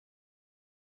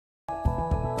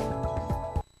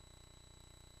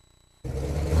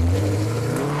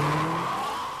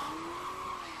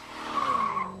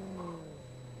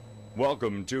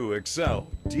Welcome to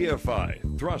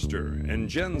ACCEL-DFI Thruster and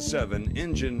Gen 7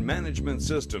 Engine Management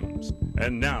Systems.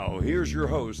 And now, here's your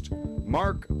host,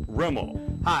 Mark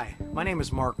Remmel. Hi, my name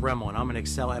is Mark Remmel and I'm an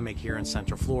ACCEL MEC here in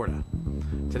Central Florida.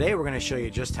 Today we're going to show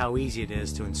you just how easy it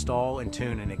is to install and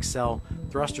tune an ACCEL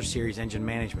Thruster Series engine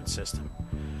management system.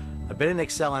 I've been an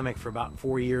ACCEL MEC for about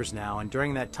 4 years now, and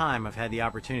during that time I've had the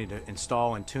opportunity to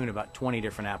install and tune about 20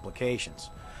 different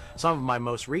applications. Some of my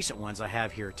most recent ones I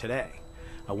have here today.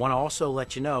 I want to also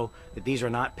let you know that these are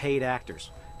not paid actors,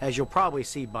 as you'll probably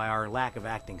see by our lack of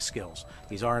acting skills.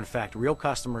 These are in fact real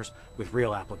customers with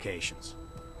real applications.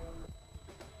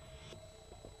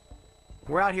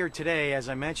 We're out here today, as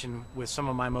I mentioned, with some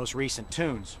of my most recent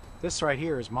tunes. This right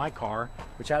here is my car,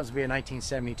 which happens to be a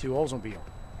 1972 Oldsmobile.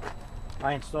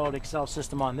 I installed an ACCEL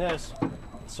system on this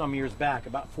some years back,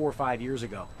 about 4 or 5 years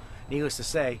ago. Needless to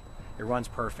say, it runs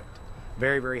perfect.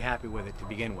 Very, very happy with it to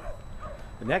begin with.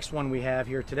 The next one we have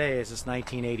here today is this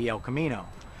 1980 El Camino,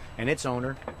 and its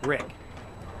owner, Rick.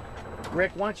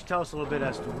 Rick, why don't you tell us a little bit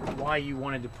as to why you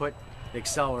wanted to put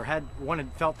ACCEL, or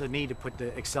felt the need to put the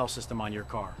ACCEL system on your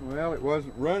car? Well, it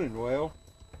wasn't running well.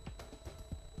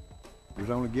 It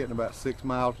was only getting about 6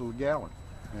 miles to the gallon,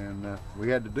 and we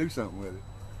had to do something with it.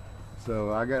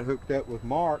 So I got hooked up with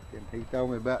Mark, and he told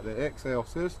me about the ACCEL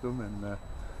system, and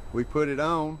we put it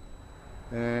on,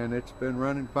 and it's been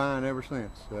running fine ever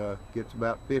since. Gets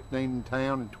about 15 in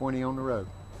town and 20 on the road.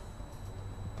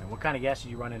 And what kind of gas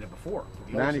did you run in it before?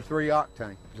 93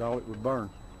 octane is all it would burn.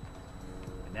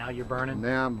 And now you're burning?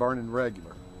 Now I'm burning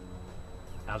regular.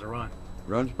 How's it run?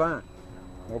 Runs fine,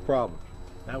 no problems.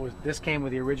 This came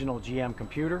with the original GM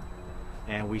computer,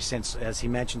 and we since, as he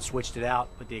mentioned, switched it out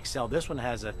with the ACCEL. This one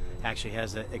actually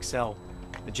has the ACCEL,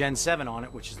 the Gen 7 on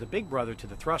it, which is the big brother to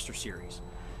the Thruster series.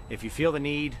 If you feel the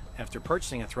need after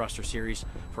purchasing a Thruster series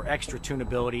for extra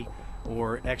tunability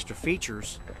or extra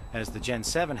features, as the Gen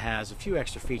 7 has a few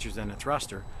extra features than the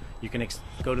Thruster, you can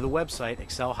go to the website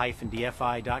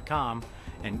accel-dfi.com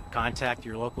and contact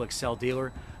your local ACCEL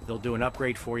dealer. They'll do an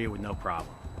upgrade for you with no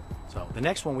problem. So the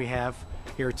next one we have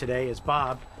here today is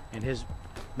Bob and his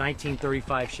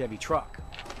 1935 Chevy truck.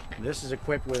 This is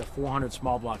equipped with a 400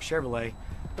 small block Chevrolet,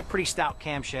 a pretty stout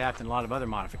camshaft and a lot of other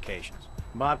modifications.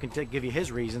 Bob can give you his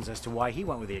reasons as to why he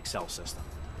went with the ACCEL system.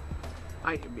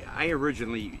 I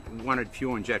originally wanted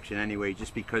fuel injection anyway,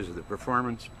 just because of the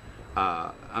performance.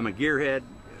 I'm a gearhead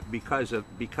because of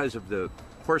the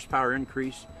horsepower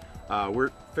increase. We're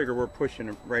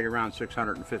pushing right around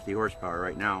 650 horsepower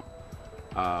right now.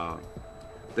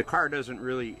 The car doesn't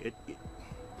really.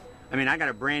 I mean, I got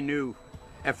a brand new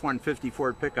F-150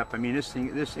 Ford pickup. I mean, this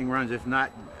thing runs, if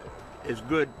not as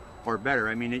good or better.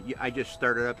 I mean, I just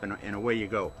started up and away you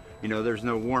go. You know, there's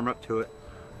no warm up to it.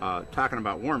 Talking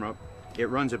about warm up, it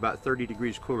runs about 30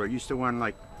 degrees cooler. It used to run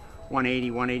like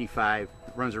 180, 185.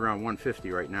 It runs around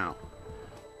 150 right now.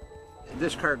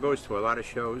 This car goes to a lot of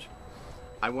shows.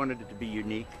 I wanted it to be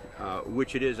unique,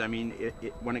 which it is. I mean,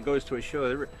 when it goes to a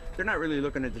show, they're not really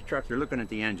looking at the truck, they're looking at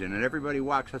the engine. And everybody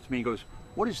walks up to me and goes,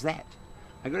 "What is that?"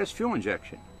 I go, "That's fuel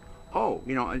injection." Oh,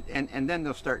 you know, and then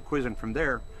they'll start quizzing from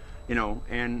there, you know.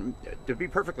 And to be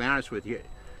perfectly honest with you,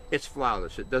 it's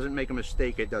flawless. It doesn't make a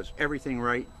mistake. It does everything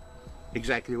right,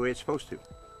 exactly the way it's supposed to.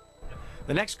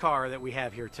 The next car that we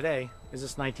have here today is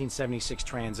this 1976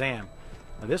 Trans Am.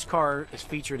 Now, this car is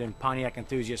featured in Pontiac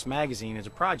Enthusiast magazine as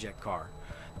a project car.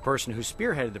 The person who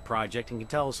spearheaded the project and can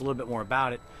tell us a little bit more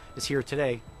about it is here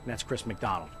today, and that's Chris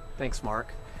McDonald. Thanks,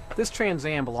 Mark. This Trans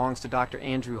Am belongs to Dr.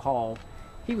 Andrew Hall.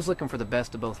 He was looking for the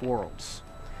best of both worlds.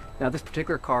 Now, this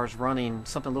particular car is running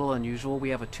something a little unusual. We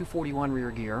have a 241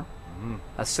 rear gear,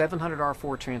 a 700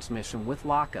 R4 transmission with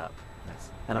lockup,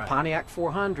 and a Pontiac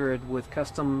 400 with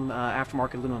custom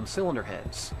aftermarket aluminum cylinder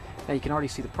heads. Now, you can already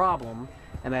see the problem,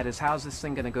 and that is, how's this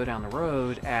thing going to go down the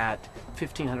road at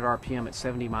 1500 RPM at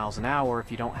 70 miles an hour if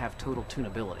you don't have total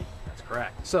tunability? That's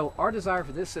correct. So our desire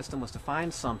for this system was to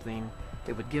find something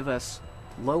that would give us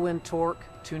low-end torque,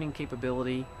 tuning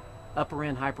capability,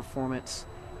 upper-end high performance,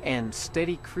 and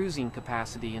steady cruising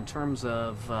capacity in terms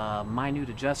of minute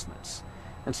adjustments.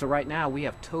 And so right now we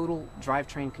have total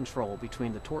drivetrain control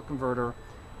between the torque converter,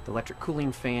 the electric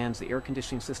cooling fans, the air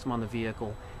conditioning system on the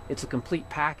vehicle. It's a complete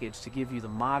package to give you the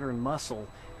modern muscle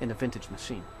in a vintage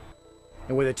machine.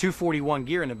 And with a 241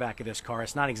 gear in the back of this car,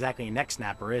 it's not exactly a neck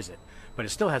snapper, is it? But it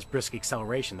still has brisk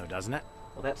acceleration though, doesn't it?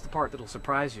 Well, that's the part that'll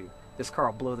surprise you. This car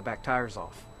will blow the back tires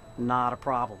off. Not a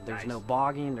problem. There's no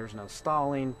bogging, there's no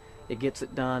stalling. It gets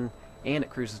it done, and it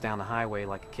cruises down the highway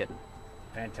like a kitten.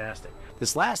 Fantastic.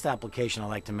 This last application I'd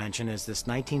like to mention is this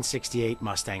 1968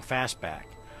 Mustang Fastback.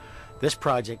 This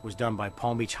project was done by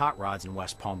Palm Beach Hot Rods in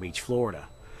West Palm Beach, Florida.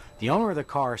 The owner of the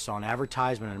car saw an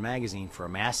advertisement in a magazine for a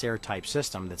mass air type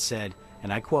system that said,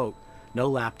 and I quote, "No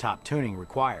laptop tuning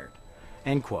required,"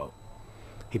 end quote.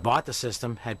 He bought the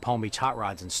system, had Palm Beach Hot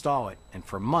Rods install it, and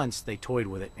for months they toyed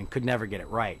with it and could never get it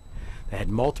right. They had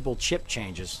multiple chip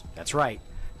changes. That's right,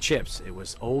 chips. It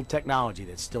was old technology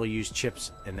that still used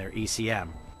chips in their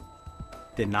ECM.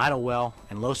 Didn't idle well,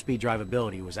 and low speed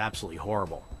drivability was absolutely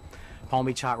horrible. Palm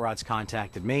Beach Hot Rods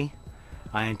contacted me.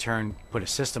 I in turn put a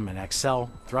system, an ACCEL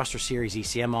Thruster Series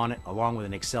ECM on it, along with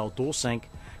an ACCEL dual sync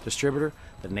distributor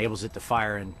that enables it to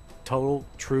fire in total,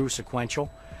 true sequential.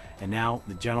 And now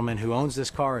the gentleman who owns this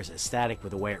car is ecstatic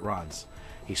with the way it runs.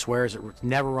 He swears it's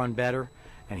never run better,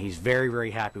 and he's very,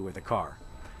 very happy with the car.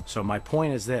 So my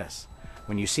point is this: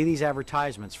 when you see these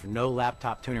advertisements for no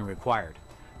laptop tuning required,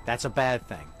 that's a bad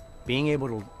thing. Being able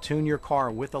to tune your car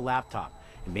with a laptop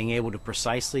and being able to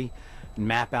precisely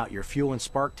map out your fuel and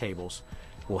spark tables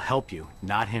will help you,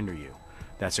 not hinder you.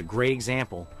 That's a great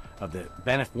example of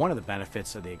one of the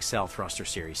benefits of the ACCEL Thruster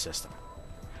Series system.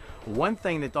 One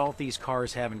thing that all these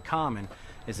cars have in common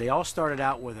is they all started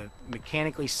out with a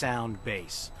mechanically sound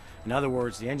base. In other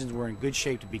words, the engines were in good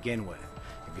shape to begin with.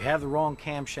 If you have the wrong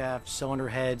camshaft, cylinder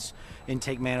heads,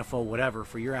 intake manifold, whatever,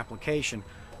 for your application,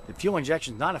 the fuel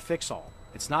injection is not a fix-all.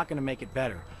 It's not going to make it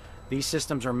better. These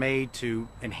systems are made to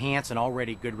enhance an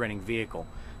already good running vehicle.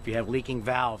 If you have leaking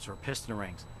valves or piston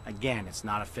rings, again, it's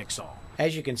not a fix-all.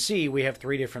 As you can see, we have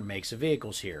 3 different makes of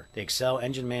vehicles here. The ACCEL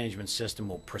engine management system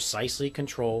will precisely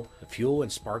control the fuel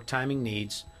and spark timing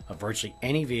needs of virtually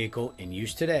any vehicle in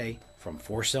use today, from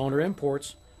 4-cylinder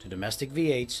imports to domestic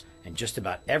V8s and just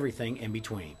about everything in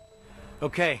between.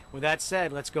 Okay, with that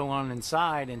said, let's go on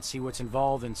inside and see what's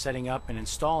involved in setting up and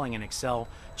installing an ACCEL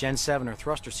Gen 7 or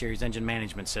Thruster Series engine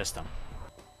management system.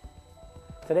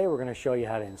 Today we're going to show you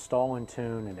how to install and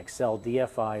tune an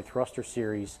ACCEL-DFI Thruster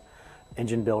Series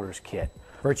engine builder's kit.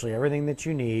 Virtually everything that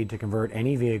you need to convert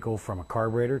any vehicle from a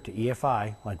carburetor to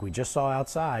EFI, like we just saw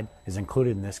outside, is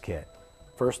included in this kit.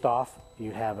 First off,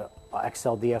 you have an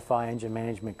ACCEL-DFI engine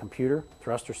management computer,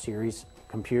 Thruster Series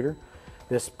computer.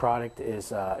 This product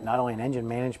is not only an engine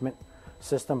management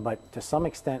system, but to some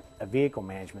extent a vehicle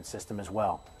management system as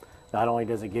well. Not only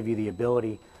does it give you the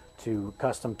ability to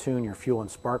custom tune your fuel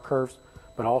and spark curves,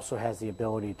 but also has the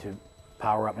ability to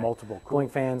power up multiple cooling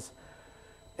fans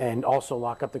and also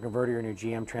lock up the converter in your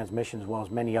GM transmission, as well as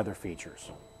many other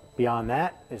features. Beyond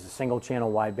that is a single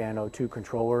channel wideband O2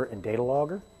 controller and data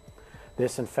logger.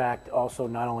 This in fact also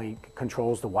not only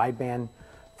controls the wideband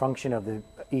function of the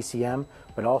ECM,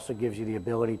 but also gives you the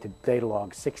ability to data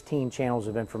log 16 channels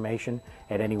of information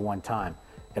at any one time.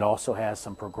 It also has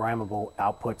some programmable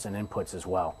outputs and inputs as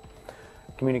well.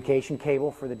 Communication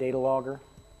cable for the data logger,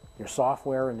 your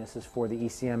software, and this is for the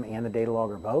ECM and the data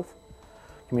logger both.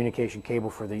 Communication cable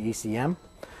for the ECM.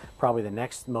 Probably the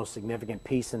next most significant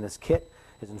piece in this kit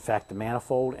is in fact the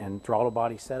manifold and throttle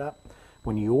body setup.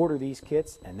 When you order these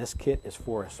kits, and this kit is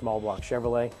for a small block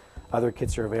Chevrolet, other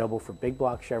kits are available for big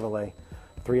block Chevrolet,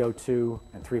 302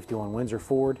 and 351 Windsor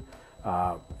Ford,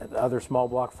 other small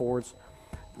block Fords.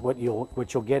 What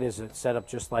you'll get is a setup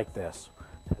just like this.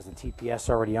 It has the TPS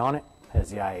already on it,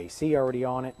 has the IAC already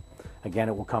on it. Again,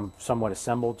 it will come somewhat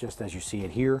assembled just as you see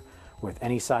it here, with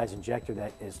any size injector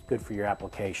that is good for your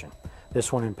application.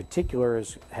 This one in particular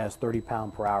has 30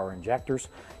 pound-per-hour injectors.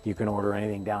 You can order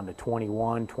anything down to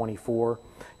 21, 24.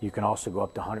 You can also go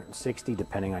up to 160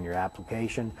 depending on your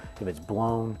application. If it's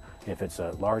blown, if it's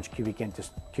a large cubic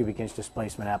inch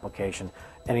displacement application,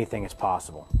 anything is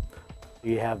possible.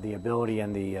 You have the ability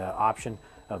and the option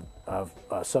of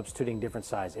substituting different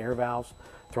size air valves,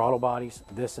 throttle bodies.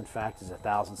 This in fact is a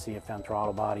 1000 CFM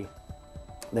throttle body.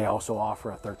 They also offer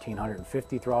a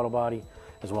 1350 throttle body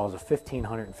as well as a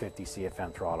 1550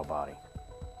 CFM throttle body.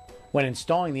 When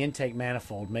installing the intake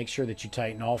manifold, make sure that you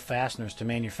tighten all fasteners to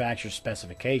manufacturer's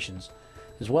specifications,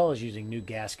 as well as using new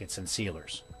gaskets and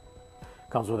sealers.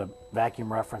 Comes with a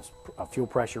vacuum reference fuel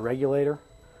pressure regulator,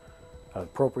 an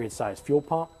appropriate size fuel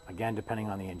pump, again depending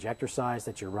on the injector size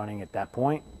that you're running at that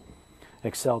point,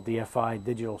 ACCEL-DFI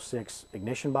Digital 6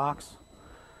 ignition box,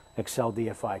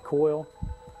 ACCEL-DFI coil,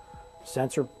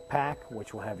 sensor pack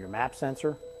which will have your map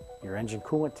sensor, your engine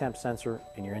coolant temp sensor,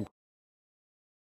 and your